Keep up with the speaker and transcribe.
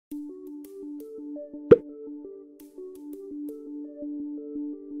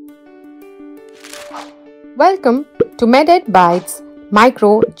Welcome to MedEd Bytes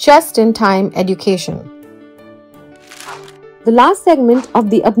Micro Just-in-Time Education. The last segment of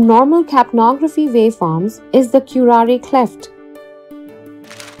the abnormal capnography waveforms is the Curare cleft.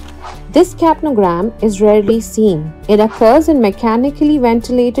 This capnogram is rarely seen. It occurs in mechanically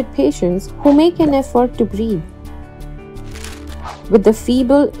ventilated patients who make an effort to breathe. With the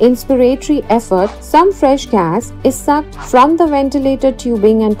feeble inspiratory effort, some fresh gas is sucked from the ventilator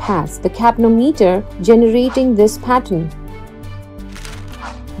tubing and past the capnometer, generating this pattern.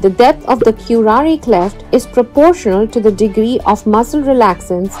 The depth of the Curare cleft is proportional to the degree of muscle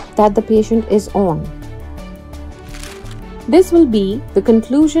relaxants that the patient is on. This will be the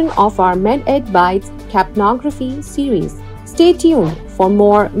conclusion of our MedEd Bytes capnography series. Stay tuned for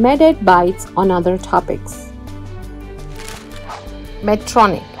more MedEd Bytes on other topics.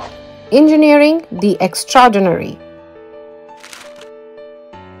 Medtronic, engineering the extraordinary.